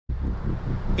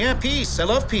Yeah, peace. I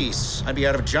love peace. I'd be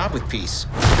out of a job with peace.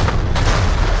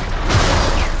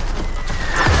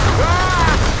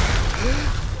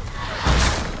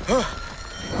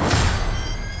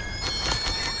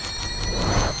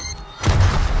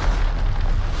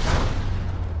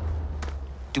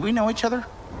 Do we know each other?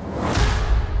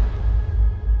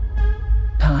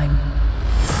 Time.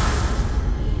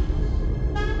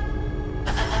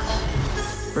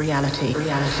 Reality.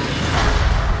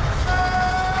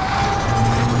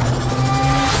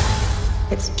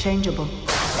 It's changeable.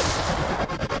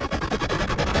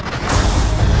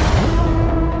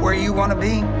 Where you want to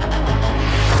be?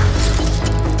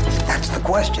 That's the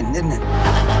question, isn't it?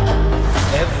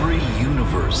 Every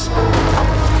universe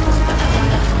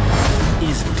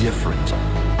is different.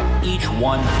 Each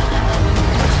one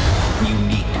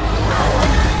unique.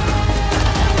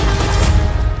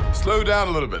 Slow down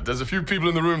a little bit. There's a few people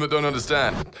in the room that don't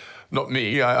understand. Not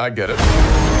me, I get it.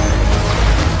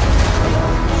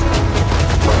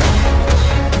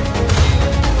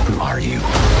 Who are you?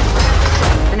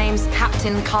 The name's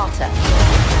Captain Carter.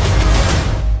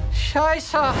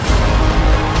 Scheisse!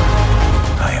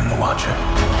 I am the Watcher.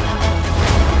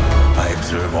 I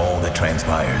observe all that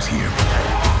transpires here,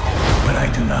 but I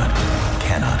do not,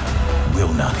 cannot,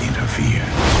 will not interfere.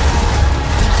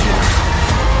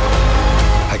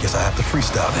 I guess I have to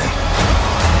freestyle then.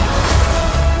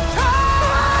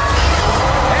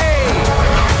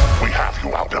 We have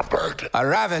you outnumbered. A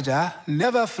Ravager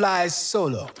never flies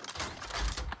solo.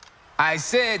 I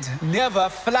said never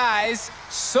flies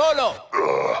solo.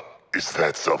 Is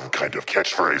that some kind of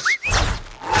catchphrase?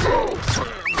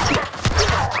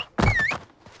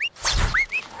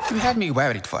 You had me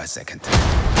worried for a second.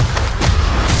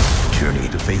 Journey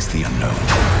to face the unknown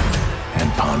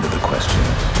and ponder the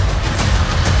question.